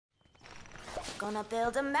Gonna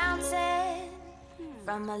build a mountain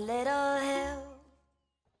from a little hill.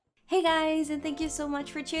 Hey guys, and thank you so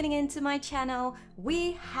much for tuning in to my channel.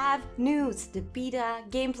 We have news. The beta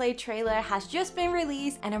gameplay trailer has just been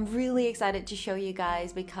released and I'm really excited to show you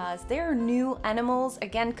guys because there are new animals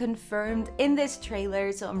again confirmed in this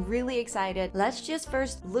trailer, so I'm really excited. Let's just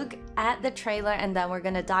first look at the trailer and then we're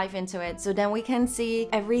gonna dive into it so then we can see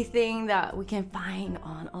everything that we can find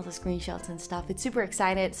on all the screenshots and stuff. It's super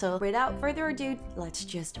excited, so without further ado, let's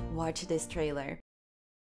just watch this trailer.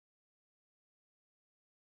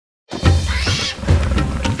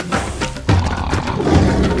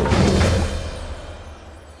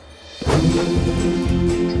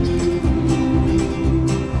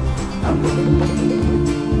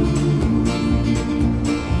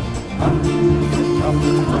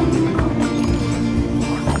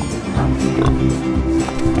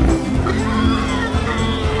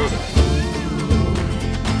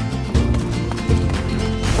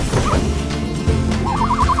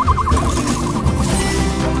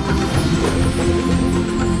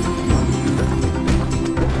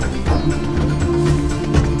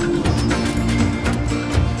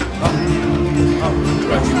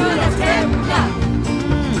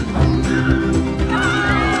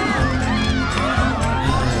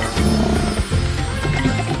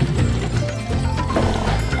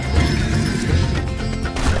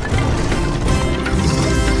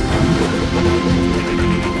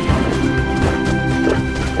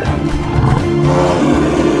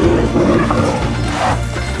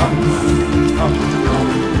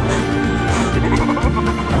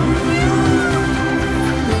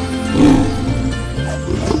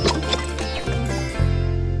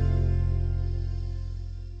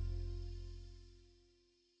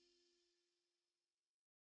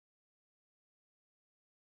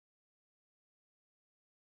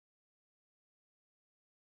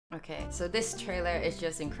 Okay, so this trailer is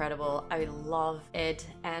just incredible. I love it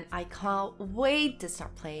and I can't wait to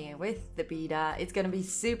start playing with the beta. It's gonna be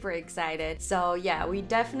super excited. So yeah, we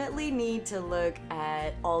definitely need to look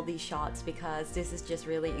at all these shots because this is just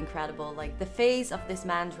really incredible. Like the face of this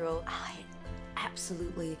mandrill, I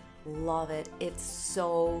absolutely love it. It's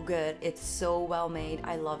so good. It's so well made.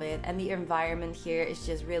 I love it. And the environment here is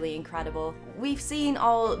just really incredible. We've seen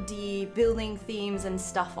all the building themes and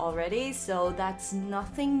stuff already, so that's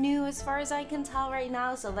nothing new as far as I can tell right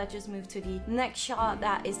now. So let's just move to the next shot.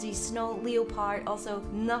 That is the snow leopard. Also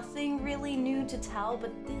nothing really new to tell,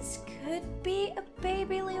 but this could be a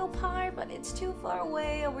baby leopard, but it's too far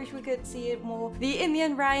away. I wish we could see it more. The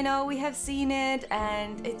Indian rhino, we have seen it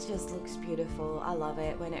and it just looks beautiful. I love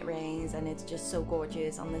it when it rains and it's just so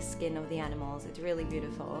gorgeous on the skin of the animals. It's really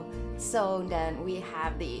beautiful. So then we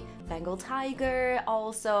have the Bengal tiger,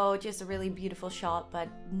 also just a really beautiful shot, but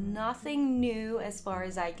nothing new as far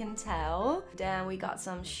as I can tell. Then we got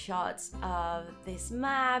some shots of this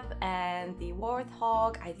map and the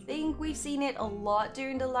warthog. I think we've seen it a lot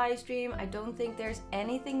during the live stream. I don't think there's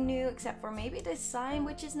anything new except for maybe this sign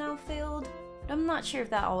which is now filled. I'm not sure if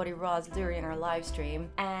that already was during our live stream.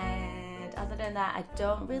 And other than that, I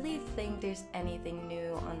don't really think there's anything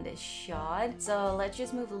new on this shot. So let's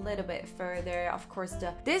just move a little bit further. Of course,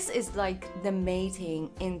 this is like the mating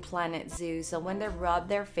in Planet Zoo. So when they rub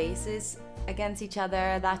their faces against each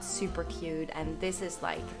other, that's super cute, and this is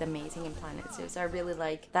like the mating in Planet Zoo. So I really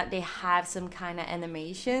like that they have some kind of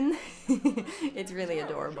animation. It's really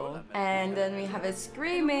adorable. And then we have a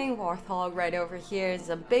screaming warthog right over here,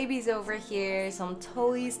 some babies over here, some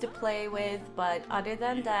toys to play with, but other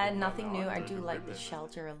than that, nothing new. I do like this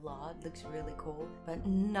shelter a lot, looks really cool, but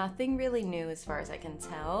nothing really new as far as I can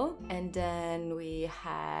tell. And then we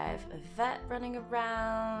have a vet running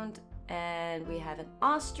around, and we have an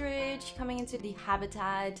ostrich coming into the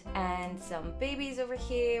habitat, and some babies over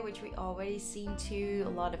here which we already seen too, a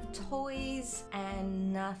lot of toys,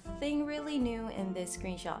 and nothing really new in this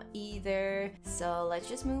screenshot either. So let's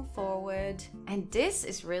just move forward. And this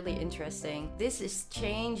is really interesting. This is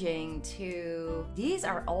changing to, these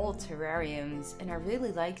are all terrariums and I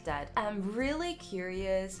really like that. I'm really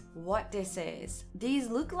curious what this is. These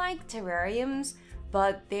look like terrariums,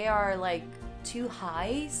 but they are like too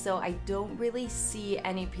high, so I don't really see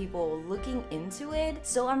any people looking into it.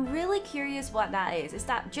 So I'm really curious what that is. Is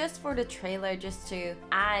that just for the trailer, just to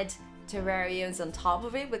add terrariums on top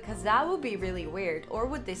of it? Because that would be really weird. Or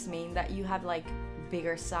would this mean that you have like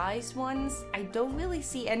bigger sized ones? I don't really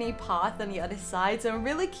see any path on the other side, so I'm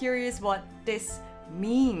really curious what this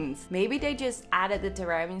means. Maybe they just added the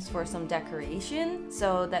terrariums for some decoration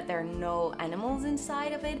so that there are no animals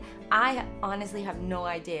inside of it. I honestly have no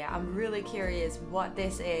idea. I'm really curious what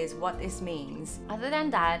this is, what this means. Other than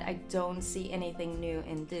that, I don't see anything new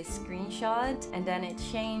in this screenshot. And then it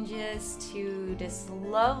changes to this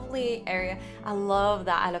lovely area. I love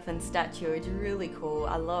that elephant statue. It's really cool.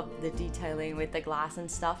 I love the detailing with the glass and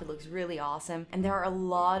stuff. It looks really awesome. And there are a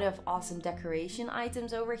lot of awesome decoration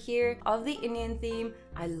items over here of the Indian theme.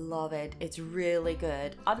 I love it. It's really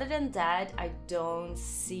good. Other than that, I don't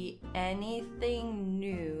see anything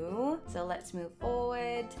new. So let's move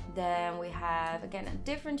forward. Then we have, again, a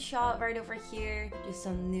different shot right over here. Just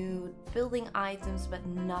some new building items, but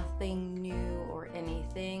nothing new or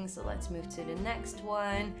anything. So let's move to the next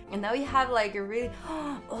one. And now we have like a really,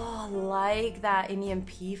 oh, like that Indian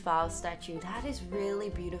peafowl statue. That is really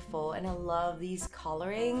beautiful. And I love these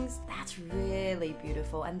colorings. That's really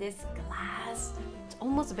beautiful. And this glass, it's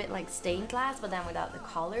almost a bit like stained glass, but then without the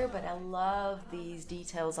color. But I love these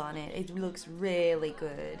details on it. It looks really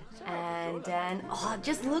good. And then, oh,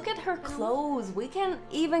 just look at her clothes. We can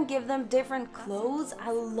even give them different clothes.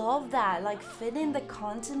 I love that, like fit in the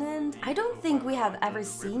continent. I don't think we have ever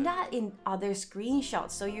seen that in other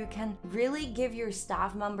screenshots. So you can really give your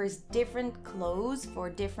staff members different clothes for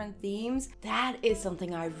different themes. That is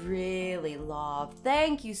something I really love.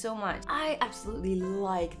 Thank you so much. I absolutely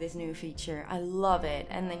like this new feature. I love it.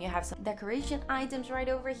 And then you have some decoration items right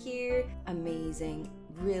over here. Amazing.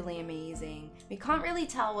 Really amazing. We can't really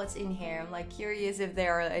tell what's in here. I'm like curious if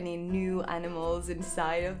there are any new animals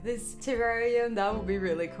inside of this terrarium. That would be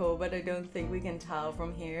really cool, but I don't think we can tell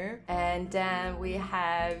from here. And then we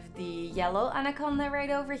have the yellow anaconda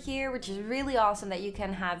right over here, which is really awesome that you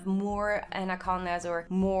can have more anacondas or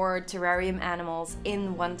more terrarium animals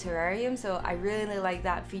in one terrarium. So I really like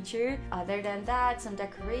that feature. Other than that, some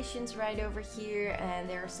decorations right over here, and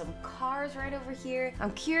there are some cars right over here.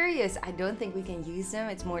 I'm curious. I don't think we can use them.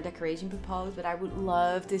 It's more decoration proposed, but I would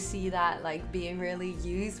love to see that like being really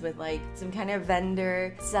used with like some kind of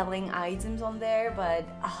vendor selling items on there. But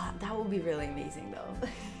that would be really amazing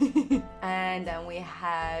though. And then we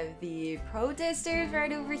have the protesters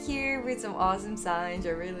right over here with some awesome signs. I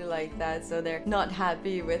really like that. So they're not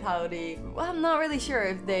happy with how they, well, I'm not really sure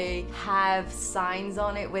if they have signs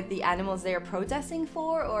on it with the animals they are protesting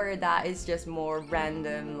for, or that is just more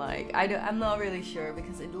random. Like I'm not really sure,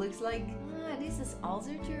 because it looks like this is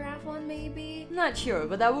also giraffe one maybe? I'm not sure,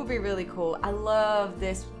 but that would be really cool. I love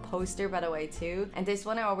this poster by the way too, and this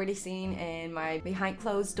one I already seen in my behind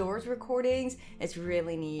closed doors recordings. It's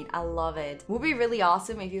really neat. I love it. Would be really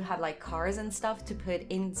awesome if you have like cars and stuff to put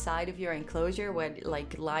inside of your enclosure where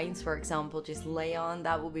like lions, for example, just lay on.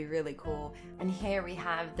 That would be really cool. And here we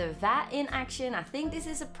have the vat in action. I think this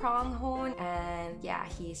is a pronghorn, and yeah,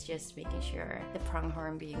 he's just making sure the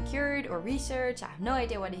pronghorn being cured or researched. I have no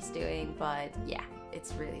idea what he's doing, but yeah,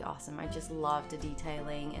 it's really awesome. I just love the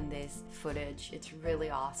detailing in this footage. It's really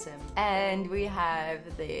awesome. And we have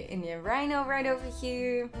the Indian rhino right over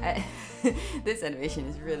here. This animation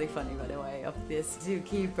is really funny, by the way, of this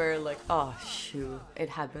zookeeper like, oh shoot, it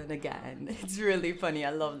happened again. It's really funny.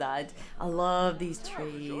 I love that. I love these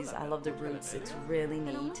trees. I love the roots. It's really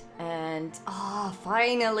neat. And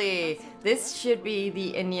finally, this should be the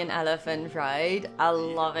Indian elephant, right? I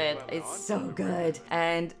love it. It's so good.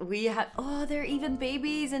 And we have, there are even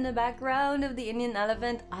babies in the background of the Indian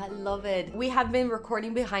elephant. I love it. We have been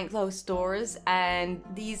recording behind closed doors, and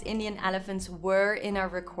these Indian elephants were in our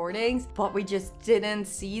recordings, but we just didn't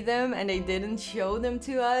see them and they didn't show them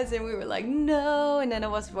to us, and we were like, no. And then I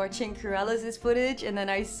was watching Corellis' footage, and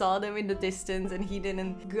then I saw them in the distance and he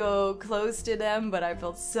didn't go close to them, but I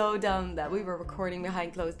felt so dumb that we were recording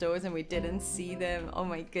behind closed doors and we didn't see them. Oh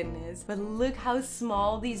my goodness. But look how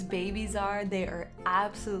small these babies are. They are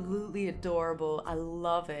absolutely adorable. I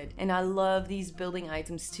love it. And I love these building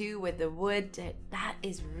items too with the wood. That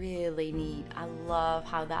is really neat. I love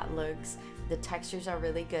how that looks. The textures are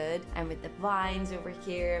really good, and with the vines over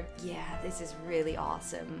here, yeah, this is really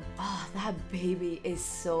awesome. That baby is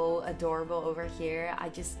so adorable over here.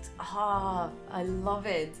 I love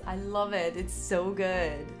it. I love it. It's so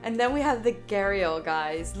good. And then we have the Gharial,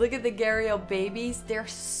 guys. Look at the Gharial babies. They're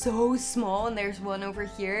so small, and there's one over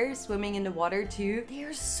here swimming in the water too.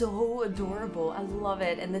 They're so adorable. I love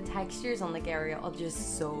it. And the textures on the Gharial are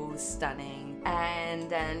just so stunning. And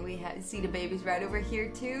then we see the babies right over here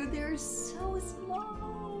too. They're so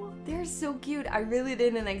small. They're so cute. I really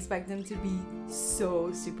didn't expect them to be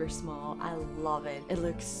so super small. I love it. It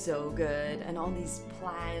looks so good. And all these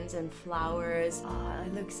plants and flowers.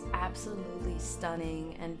 It looks absolutely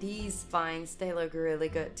stunning. And these vines, they look really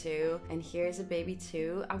good too. And here's a baby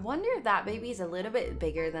too. I wonder if that baby is a little bit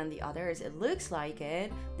bigger than the others. It looks like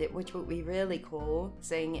it, which would be really cool,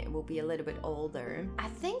 saying it will be a little bit older. I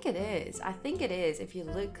think it is. I think it is. If you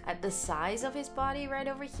look at the size of his body right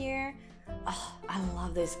over here. Oh, I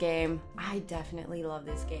love this game. I definitely love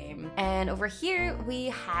this game. And over here we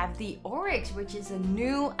have the Oryx, which is a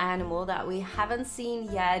new animal that we haven't seen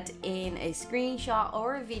yet in a screenshot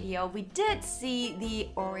or a video. We did see the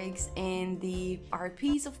Oryx in the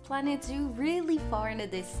RPs of Planet Zoo really far in the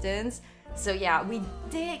distance. So yeah, we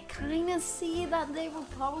did kind of see that they will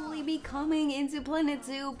probably be coming into Planet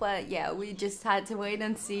Zoo, but yeah, we just had to wait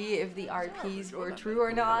and see if the RPs were true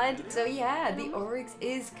or not. So yeah, the Oryx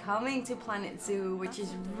is coming to Planet Zoo, which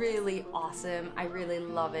is really awesome. I really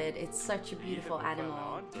love it. It's such a beautiful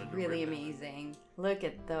animal, really amazing. Look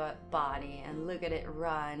at the body and look at it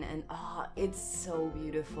run, and oh, it's so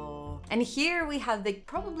beautiful. And here we have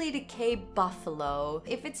probably the Cape Buffalo.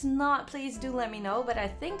 If it's not, please do let me know, but I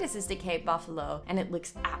think this is the Cape Buffalo and it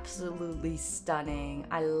looks absolutely stunning.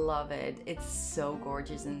 I love it. It's so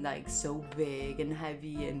gorgeous and like so big and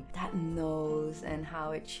heavy, and that nose and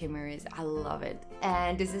how it shimmers. I love it.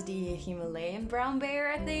 And this is the Himalayan brown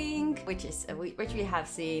bear, I think, which we have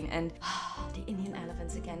seen. And the Indian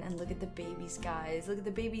elephants again, and look at the babies, guys. Look at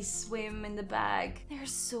the babies swim in the bag. They're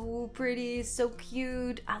so pretty, so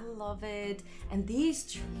cute. I love it. And these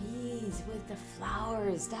trees with the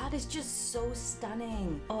flowers, that is just so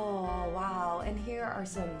stunning. Oh wow. And here are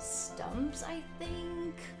some stumps, I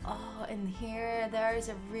think. Oh, and here there's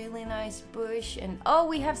a really nice bush. And oh,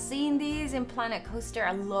 we have seen these in Planet Coaster.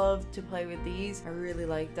 I love to play with these. I really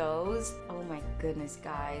like those. Oh my goodness,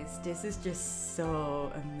 guys, this is just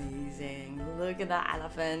so amazing. Look at that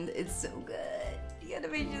elephant. It's so good. The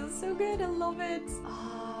animation is so good. I love it.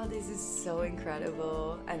 Oh, this is so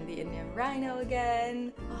incredible. And the Indian rhino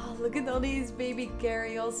again. Oh, look at all these baby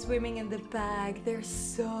gharials swimming in the bag. They're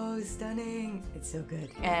so stunning. It's so good.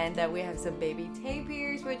 And then we have some baby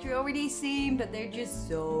tapirs, which we already seen, but they're just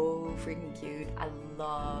so freaking cute. I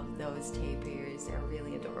love those tapirs. They're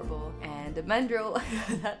really adorable. And the mandrill,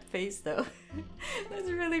 that face though, that's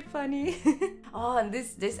really funny. Oh, and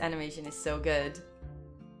this animation is so good.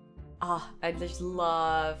 Ah, I just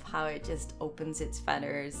love how it just opens its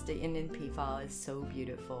feathers. The Indian peafowl is so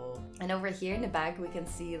beautiful. And over here in the back we can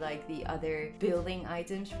see like the other building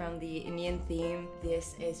items from the Indian theme.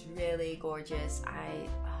 This is really gorgeous. I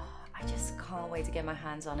just can't wait to get my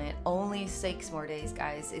hands on it. Only 6 more days,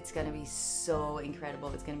 guys. It's gonna be so incredible.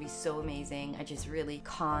 It's gonna be so amazing. I just really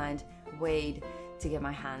can't wait to get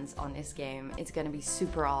my hands on this game. It's gonna be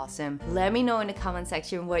super awesome. Let me know in the comment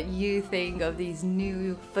section what you think of these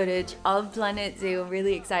new footage of Planet Zoo. I'm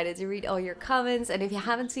really excited to read all your comments. And if you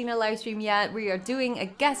haven't seen a live stream yet, we are doing a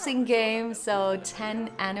guessing game. So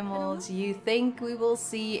 10 animals you think we will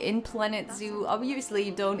see in Planet Zoo.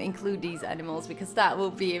 Obviously don't include these animals because that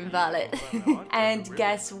will be invalid. And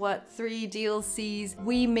guess what 3 DLCs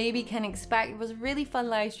we maybe can expect. It was a really fun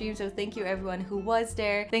live stream, so thank you everyone who was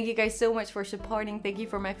there. Thank you guys so much for supporting. Thank you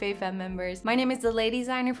for my FAFAM members. My name is The Lady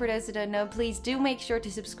Designer. For those who don't know, please do make sure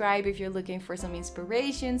to subscribe if you're looking for some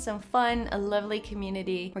inspiration, some fun, a lovely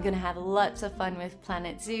community. We're gonna have lots of fun with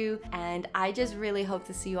Planet Zoo, and I just really hope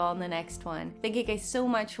to see you all in the next one. Thank you guys so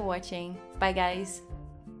much for watching. Bye guys.